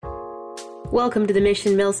Welcome to the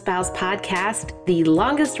Mission Milspouse Podcast, the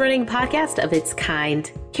longest running podcast of its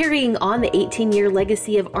kind. Carrying on the 18-year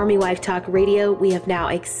legacy of Army Wife Talk Radio, we have now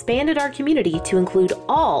expanded our community to include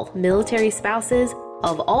all military spouses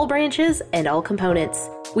of all branches and all components.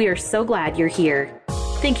 We are so glad you're here.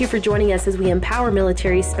 Thank you for joining us as we empower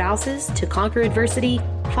military spouses to conquer adversity,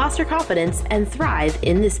 foster confidence, and thrive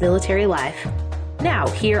in this military life. Now,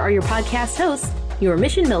 here are your podcast hosts, your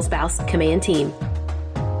Mission Milspouse Command Team.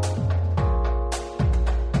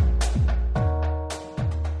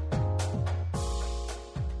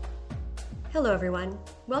 Hello, everyone.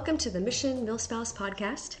 Welcome to the Mission Milspouse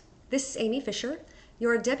Podcast. This is Amy Fisher,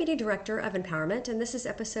 your Deputy Director of Empowerment, and this is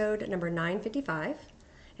episode number 955,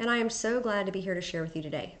 and I am so glad to be here to share with you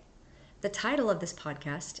today. The title of this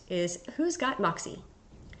podcast is Who's Got Moxie?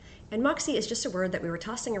 And Moxie is just a word that we were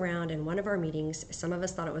tossing around in one of our meetings. Some of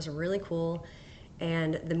us thought it was really cool,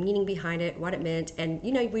 and the meaning behind it, what it meant, and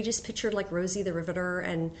we just pictured like Rosie the Riveter,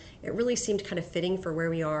 and it really seemed kind of fitting for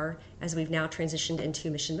where we are as we've now transitioned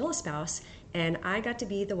into Mission Milspouse. And I got to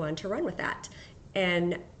be the one to run with that.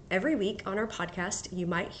 And every week on our podcast, you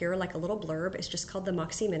might hear like a little blurb. It's just called the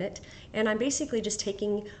Moxie Minute. And I'm basically just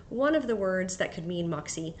taking one of the words that could mean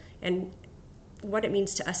Moxie and what it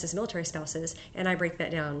means to us as military spouses. And I break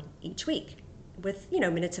that down each week with,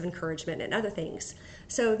 minutes of encouragement and other things.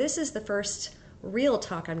 So this is the first real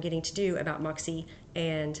talk I'm getting to do about Moxie.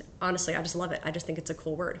 And honestly, I just love it. I just think it's a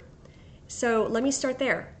cool word. So let me start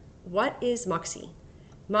there. What is Moxie?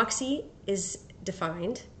 Moxie is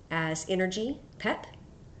defined as energy, pep,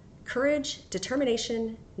 courage,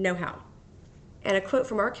 determination, know-how. And a quote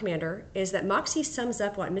from our commander is that Moxie sums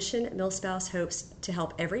up what Mission Milspouse hopes to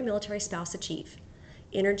help every military spouse achieve.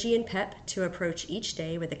 Energy and pep to approach each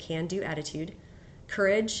day with a can-do attitude,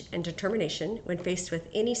 courage and determination when faced with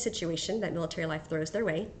any situation that military life throws their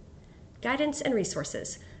way, guidance and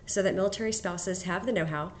resources so that military spouses have the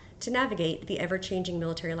know-how to navigate the ever-changing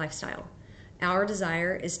military lifestyle. Our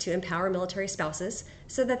desire is to empower military spouses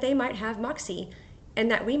so that they might have Moxie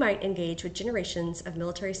and that we might engage with generations of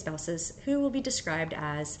military spouses who will be described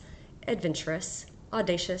as adventurous,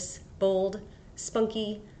 audacious, bold,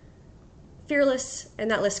 spunky, fearless,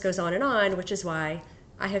 and that list goes on, which is why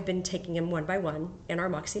I have been taking them one by one in our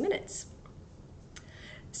Moxie Minutes.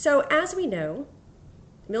 So as we know,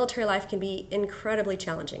 military life can be incredibly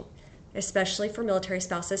challenging, especially for military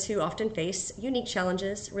spouses who often face unique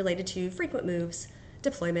challenges related to frequent moves,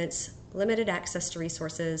 deployments, limited access to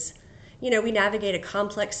resources. We navigate a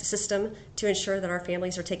complex system to ensure that our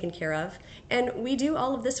families are taken care of, and we do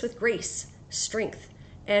all of this with grace, strength,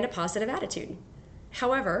 and a positive attitude.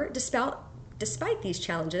 However, despite these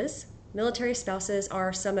challenges, military spouses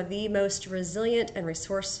are some of the most resilient and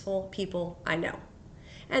resourceful people I know.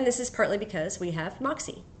 And this is partly because we have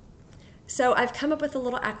Moxie. So I've come up with a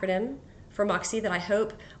little acronym for Moxie that I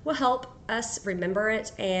hope will help us remember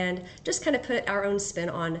it and just kind of put our own spin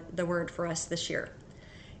on the word for us this year.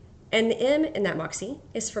 And the M in that Moxie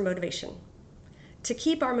is for motivation. To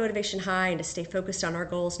keep our motivation high and to stay focused on our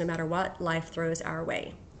goals no matter what life throws our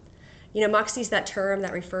way. Moxie is that term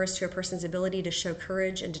that refers to a person's ability to show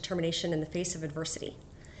courage and determination in the face of adversity.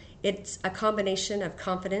 It's a combination of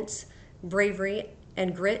confidence, bravery,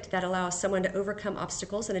 and grit that allows someone to overcome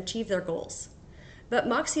obstacles and achieve their goals. But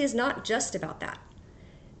Moxie is not just about that,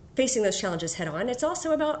 facing those challenges head on. It's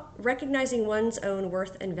also about recognizing one's own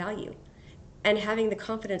worth and value and having the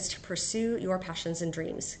confidence to pursue your passions and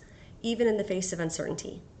dreams, even in the face of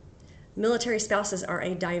uncertainty. Military spouses are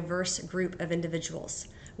a diverse group of individuals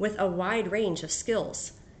with a wide range of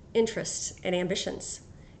skills, interests, and ambitions,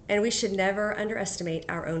 and we should never underestimate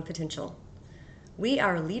our own potential. We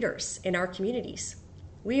are leaders in our communities.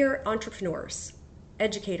 We are entrepreneurs,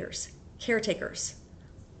 educators, caretakers,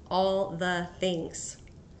 all the things.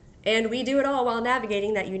 And we do it all while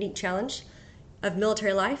navigating that unique challenge of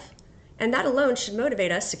military life, and that alone should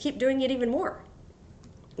motivate us to keep doing it even more.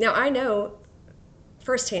 Now, I know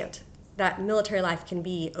firsthand that military life can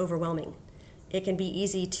be overwhelming. It can be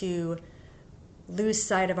easy to lose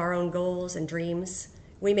sight of our own goals and dreams.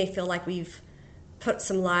 We may feel like we've put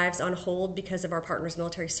some lives on hold because of our partner's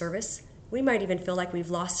military service. We might even feel like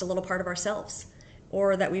we've lost a little part of ourselves,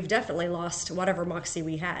 or that we've definitely lost whatever Moxie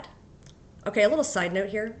we had. Okay, a little side note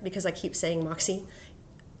here, because I keep saying Moxie.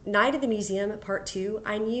 Night at the Museum, Part 2,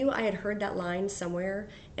 I knew I had heard that line somewhere,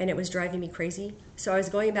 and it was driving me crazy. So I was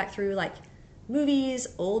going back through movies,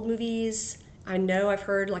 old movies. I know I've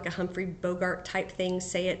heard like a Humphrey Bogart type thing,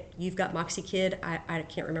 say it, "You've got Moxie, kid." I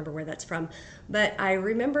can't remember where that's from. But I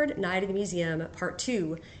remembered Night at the Museum Part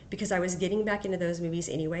 2 because I was getting back into those movies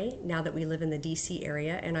anyway, now that we live in the DC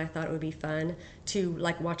area, and I thought it would be fun to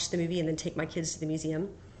watch the movie and then take my kids to the museum.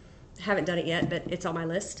 Haven't done it yet, but it's on my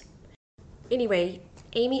list. Anyway,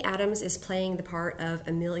 Amy Adams is playing the part of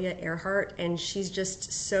Amelia Earhart, and she's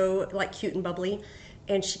just so like cute and bubbly.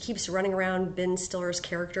 And she keeps running around Ben Stiller's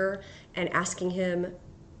character and asking him,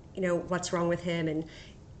 what's wrong with him, and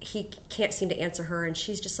he can't seem to answer her, and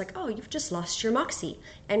she's just like, oh, you've just lost your moxie.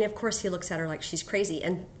 And of course he looks at her like she's crazy.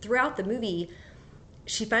 And throughout the movie,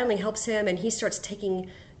 she finally helps him, and he starts taking,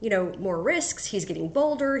 more risks. He's getting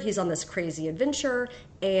bolder. He's on this crazy adventure.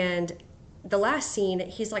 And the last scene,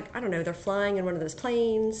 he's like, I don't know, they're flying in one of those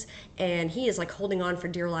planes, and he is like holding on for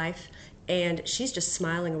dear life. And she's just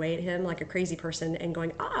smiling away at him like a crazy person and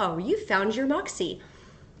going, oh, you found your moxie.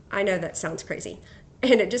 I know that sounds crazy.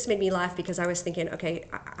 And it just made me laugh because I was thinking, okay,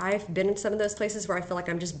 I've been in some of those places where I feel like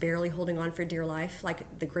I'm just barely holding on for dear life,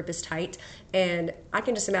 like the grip is tight. And I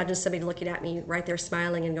can just imagine somebody looking at me right there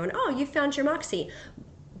smiling and going, oh, you found your moxie.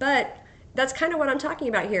 But that's kind of what I'm talking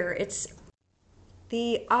about here. It's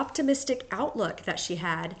the optimistic outlook that she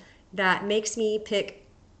had that makes me pick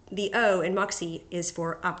the O in moxie is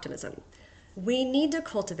for optimism. We need to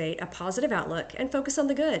cultivate a positive outlook and focus on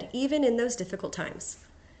the good, even in those difficult times.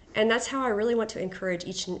 And that's how I really want to encourage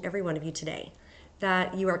each and every one of you today,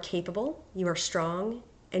 that you are capable, you are strong,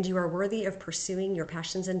 and you are worthy of pursuing your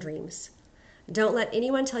passions and dreams. Don't let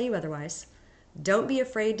anyone tell you otherwise. Don't be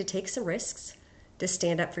afraid to take some risks, to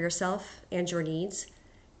stand up for yourself and your needs,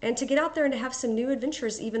 and to get out there and to have some new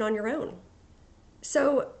adventures even on your own.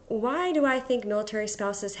 So why do I think military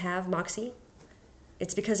spouses have moxie?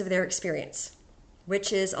 It's because of their experience,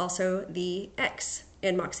 which is also the X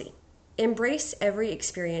in moxie. Embrace every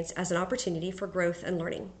experience as an opportunity for growth and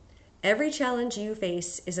learning. Every challenge you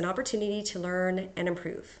face is an opportunity to learn and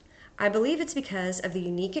improve. I believe it's because of the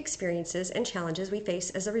unique experiences and challenges we face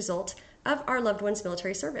as a result of our loved ones'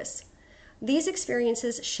 military service. These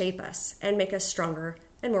experiences shape us and make us stronger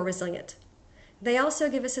and more resilient. They also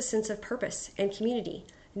give us a sense of purpose and community,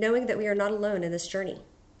 knowing that we are not alone in this journey.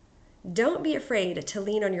 Don't be afraid to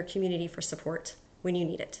lean on your community for support when you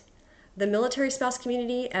need it. The military spouse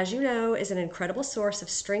community, as you know, is an incredible source of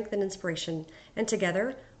strength and inspiration, and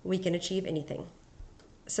together we can achieve anything.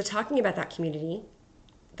 So talking about that community,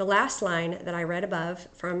 the last line that I read above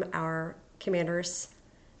from our commanders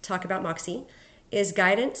talk about moxie is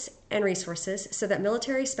guidance and resources so that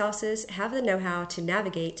military spouses have the know-how to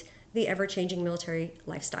navigate the ever-changing military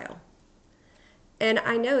lifestyle. And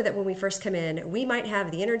I know that when we first come in, we might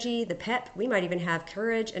have the energy, the pep, we might even have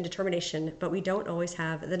courage and determination, but we don't always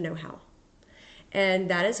have the know-how. And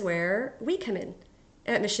that is where we come in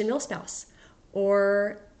at Mission MilSpouse,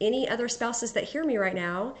 or any other spouses that hear me right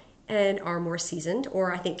now and are more seasoned,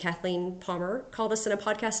 or I think Kathleen Palmer called us in a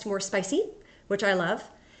podcast more spicy, which I love.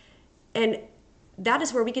 And that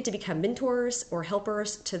is where we get to become mentors or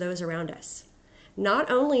helpers to those around us.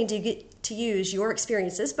 Not only do you get to use your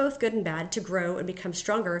experiences, both good and bad, to grow and become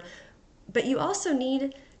stronger, but you also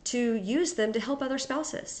need to use them to help other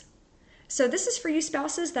spouses. So this is for you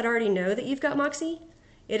spouses that already know that you've got moxie.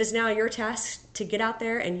 It is now your task to get out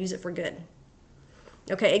there and use it for good.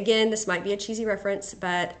 Okay, again, this might be a cheesy reference,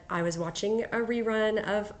 but I was watching a rerun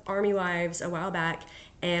of Army Wives a while back,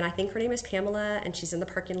 and I think her name is Pamela, and she's in the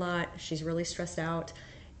parking lot. She's really stressed out,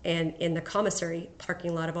 and in the commissary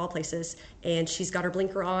parking lot of all places, and she's got her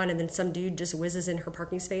blinker on, and then some dude just whizzes in her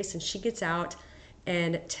parking space, and she gets out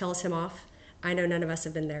and tells him off. I know none of us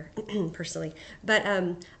have been there personally, but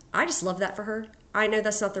I just love that for her. I know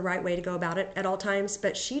that's not the right way to go about it at all times,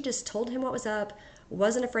 but she just told him what was up,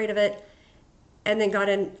 wasn't afraid of it, and then got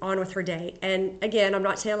on with her day. And again, I'm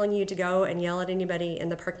not telling you to go and yell at anybody in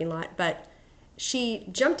the parking lot, but she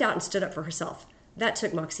jumped out and stood up for herself. That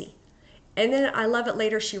took moxie. And then I love it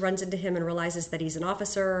later, she runs into him and realizes that he's an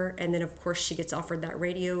officer. And then of course she gets offered that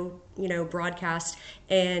radio, broadcast,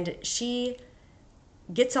 and she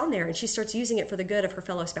gets on there and she starts using it for the good of her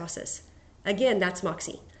fellow spouses. Again, that's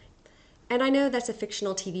moxie. And I know that's a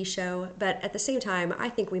fictional TV show, but at the same time, I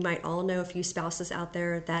think we might all know a few spouses out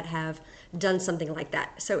there that have done something like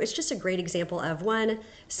that. So it's just a great example of, one,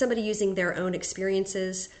 somebody using their own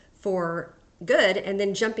experiences for good and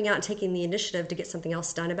then jumping out and taking the initiative to get something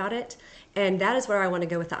else done about it. And that is where I want to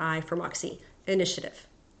go with the I for moxie, initiative.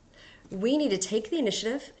 We need to take the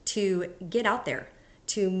initiative to get out there,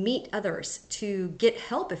 to meet others, to get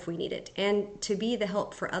help if we need it, and to be the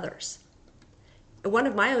help for others. One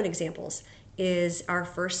of my own examples is our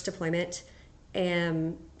first deployment,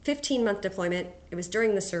 15-month deployment. It was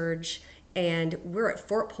during the surge, and we're at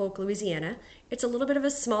Fort Polk, Louisiana. It's a little bit of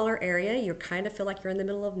a smaller area. You kind of feel like you're in the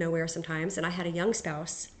middle of nowhere sometimes. And I had a young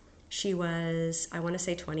spouse. She was, I want to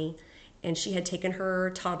say 20, and she had taken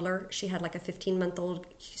her toddler. She had like a 15-month-old,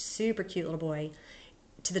 super cute little boy,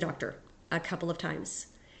 to the doctor a couple of times.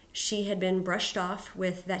 She had been brushed off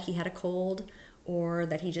with that he had a cold or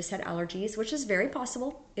that he just had allergies, which is very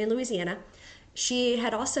possible in Louisiana. She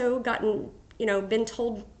had also been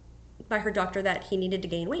told by her doctor that he needed to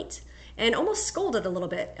gain weight and almost scolded a little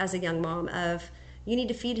bit as a young mom of, you need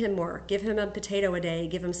to feed him more, give him a potato a day,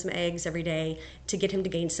 give him some eggs every day to get him to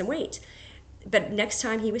gain some weight. But next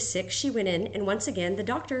time he was sick, she went in, and once again, the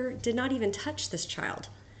doctor did not even touch this child,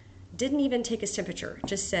 didn't even take his temperature,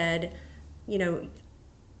 just said,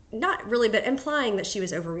 not really, but implying that she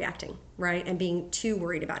was overreacting, right? And being too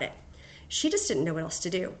worried about it. She just didn't know what else to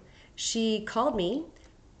do. She called me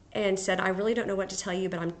and said, I really don't know what to tell you,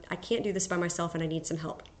 but I can't do this by myself and I need some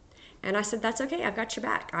help. And I said, that's okay, I've got your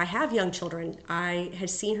back. I have young children. I had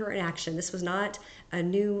seen her in action. This was not a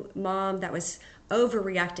new mom that was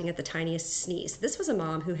overreacting at the tiniest sneeze. This was a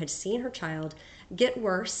mom who had seen her child get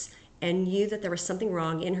worse and knew that there was something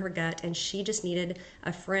wrong in her gut, and she just needed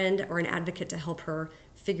a friend or an advocate to help her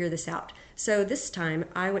figure this out. So this time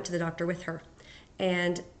I went to the doctor with her,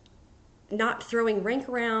 and not throwing rank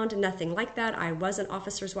around, nothing like that. I was an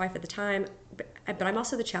officer's wife at the time, but I'm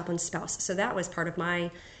also the chaplain's spouse. So that was part of my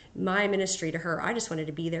ministry to her. I just wanted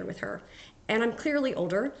to be there with her. And I'm clearly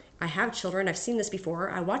older. I have children. I've seen this before.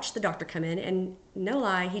 I watched the doctor come in, and no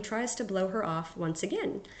lie, he tries to blow her off once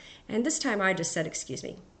again. And this time I just said, excuse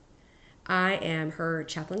me. I am her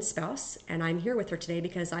chaplain's spouse, and I'm here with her today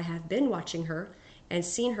because I have been watching her and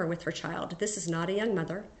seen her with her child. This is not a young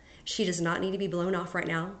mother. She does not need to be blown off right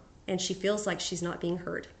now, and she feels like she's not being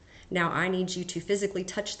heard. Now I need you to physically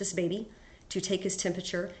touch this baby, to take his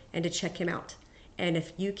temperature, and to check him out. And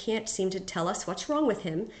if you can't seem to tell us what's wrong with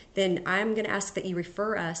him, then I'm going to ask that you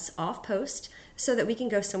refer us off post so that we can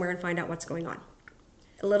go somewhere and find out what's going on.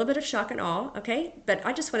 A little bit of shock and awe, okay? But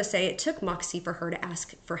I just want to say it took moxie for her to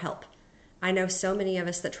ask for help. I know so many of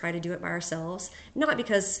us that try to do it by ourselves, not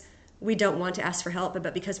because we don't want to ask for help,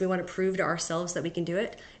 but because we want to prove to ourselves that we can do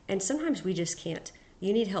it. And sometimes we just can't.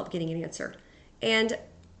 You need help getting an answer. And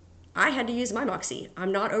I had to use my moxie.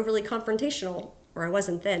 I'm not overly confrontational, or I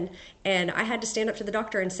wasn't then. And I had to stand up to the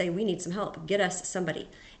doctor and say, we need some help. Get us somebody.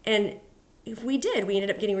 And if we did, we ended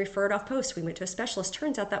up getting referred off post. We went to a specialist.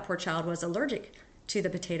 Turns out that poor child was allergic to the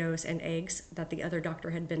potatoes and eggs that the other doctor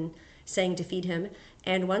had been saying to feed him.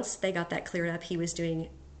 And once they got that cleared up, he was doing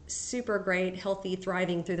super great, healthy,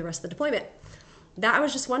 thriving through the rest of the deployment. That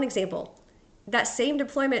was just one example. That same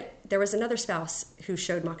deployment, there was another spouse who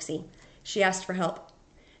showed moxie. She asked for help.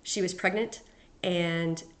 She was pregnant,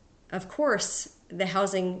 and of course, the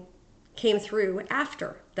housing came through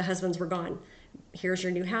after the husbands were gone. Here's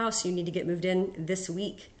your new house. You need to get moved in this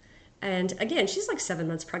week. And again, she's like 7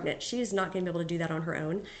 months pregnant. She's not going to be able to do that on her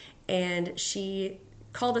own. And she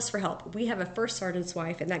called us for help. We have a first sergeant's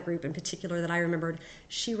wife in that group in particular that I remembered.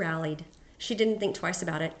 She rallied. She didn't think twice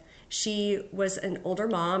about it. She was an older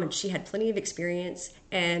mom and she had plenty of experience.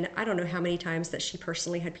 And I don't know how many times that she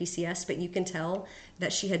personally had PCS, but you can tell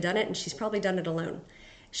that she had done it, and she's probably done it alone.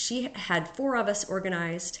 She had 4 of us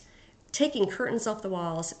organized, taking curtains off the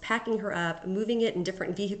walls, packing her up, moving it in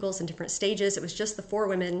different vehicles in different stages. It was just the 4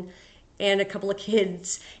 women and a couple of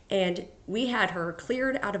kids, and we had her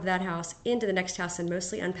cleared out of that house into the next house and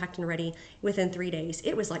mostly unpacked and ready within 3 days.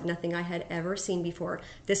 It was like nothing I had ever seen before.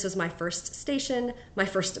 This was my first station, my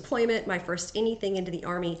first deployment, my first anything into the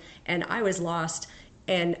Army, and I was lost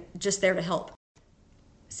and just there to help.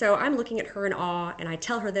 So I'm looking at her in awe, and I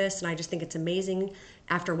tell her this, and I just think it's amazing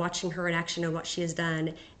after watching her in action and what she has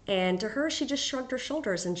done. And to her, she just shrugged her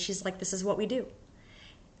shoulders, and she's like, this is what we do.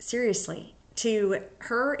 Seriously. To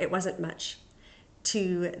her, it wasn't much.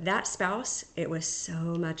 To that spouse, it was so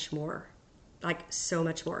much more. Like, so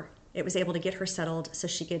much more. It was able to get her settled so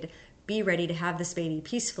she could be ready to have this baby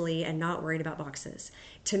peacefully and not worried about boxes.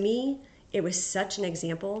 To me, it was such an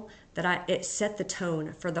example that it set the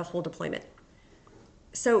tone for the whole deployment.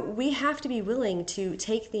 So we have to be willing to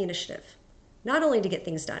take the initiative, not only to get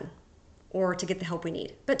things done or to get the help we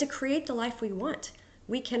need, but to create the life we want.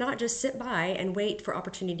 We cannot just sit by and wait for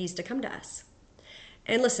opportunities to come to us.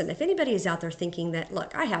 And listen, if anybody is out there thinking that,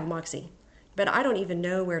 look, I have moxie, but I don't even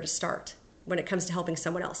know where to start when it comes to helping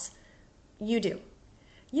someone else, you do.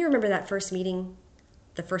 You remember that first meeting,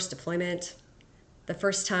 the first deployment, the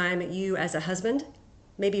first time you as a husband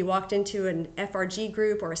maybe walked into an FRG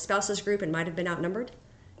group or a spouses group and might have been outnumbered,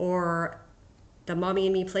 or the Mommy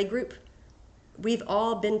and Me play group. We've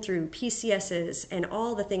all been through PCSs and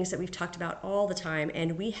all the things that we've talked about all the time,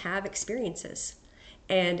 and we have experiences.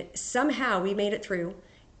 And somehow we made it through,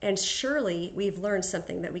 and surely we've learned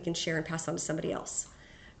something that we can share and pass on to somebody else.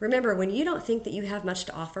 Remember, when you don't think that you have much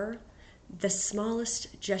to offer, the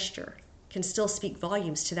smallest gesture can still speak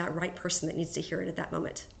volumes to that right person that needs to hear it at that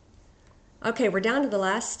moment. Okay, we're down to the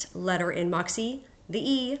last letter in Moxie, the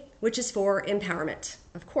E, which is for empowerment.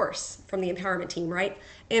 Of course, from the empowerment team, right?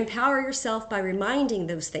 Empower yourself by reminding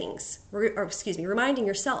reminding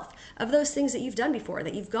yourself of those things that you've done before,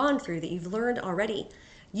 that you've gone through, that you've learned already.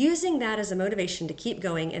 Using that as a motivation to keep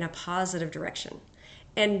going in a positive direction.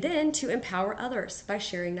 And then to empower others by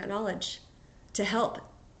sharing that knowledge, to help,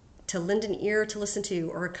 to lend an ear to listen to,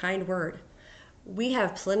 or a kind word. We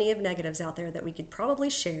have plenty of negatives out there that we could probably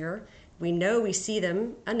share. We know we see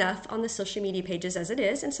them enough on the social media pages as it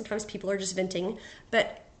is, and sometimes people are just venting,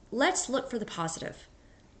 but let's look for the positive.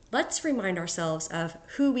 Let's remind ourselves of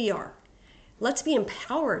who we are. Let's be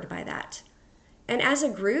empowered by that. And as a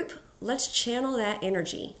group, let's channel that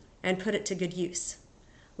energy and put it to good use.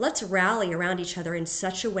 Let's rally around each other in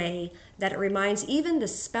such a way that it reminds even the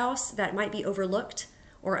spouse that might be overlooked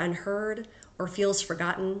or unheard or feels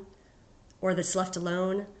forgotten or that's left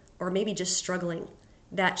alone or maybe just struggling,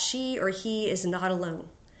 that she or he is not alone,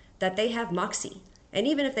 that they have Moxie. And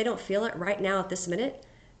even if they don't feel it right now at this minute,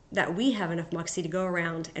 that we have enough Moxie to go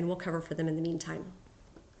around and we'll cover for them in the meantime.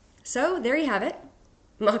 So there you have it,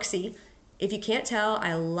 Moxie. If you can't tell,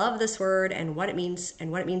 I love this word and what it means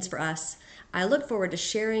for us. I look forward to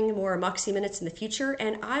sharing more Moxie Minutes in the future,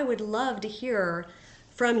 and I would love to hear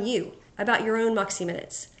from you about your own Moxie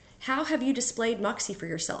Minutes. How have you displayed Moxie for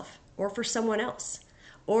yourself or for someone else?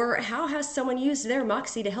 Or how has someone used their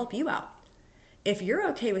Moxie to help you out? If you're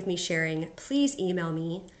okay with me sharing, please email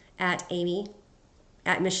me at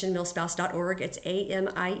amy@missionmillspouse.org. It's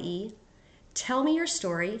AMIE. Tell me your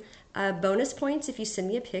story. Bonus points if you send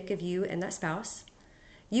me a pic of you and that spouse.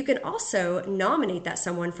 You can also nominate that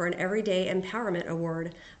someone for an Everyday Empowerment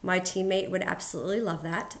Award. My teammate would absolutely love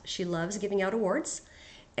that. She loves giving out awards.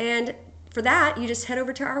 And for that, you just head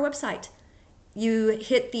over to our website. You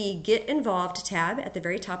hit the Get Involved tab at the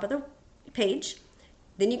very top of the page.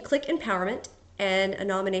 Then you click Empowerment, and a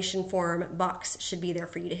nomination form box should be there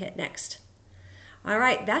for you to hit next. All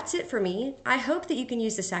right, that's it for me. I hope that you can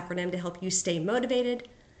use this acronym to help you stay motivated,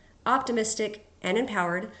 optimistic, and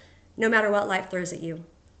empowered, no matter what life throws at you.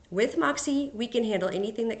 With Moxie, we can handle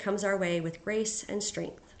anything that comes our way with grace and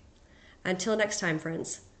strength. Until next time,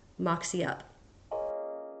 friends, Moxie up.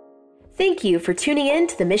 Thank you for tuning in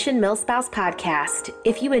to the Mission MilSpouse podcast.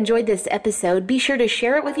 If you enjoyed this episode, be sure to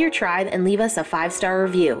share it with your tribe and leave us a 5-star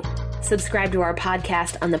review. Subscribe to our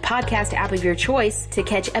podcast on the podcast app of your choice to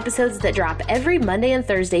catch episodes that drop every Monday and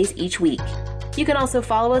Thursdays each week. You can also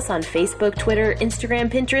follow us on Facebook, Twitter,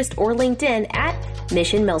 Instagram, Pinterest, or LinkedIn at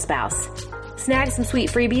Mission MilSpouse. Snag some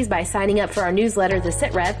sweet freebies by signing up for our newsletter, The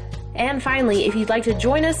Sit Rep. And finally, if you'd like to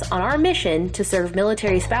join us on our mission to serve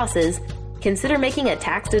military spouses, consider making a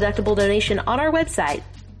tax-deductible donation on our website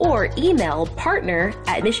or email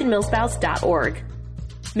partner@missionmillspouse.org.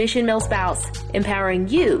 Mission MilSpouse, empowering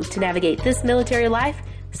you to navigate this military life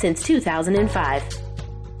since 2005.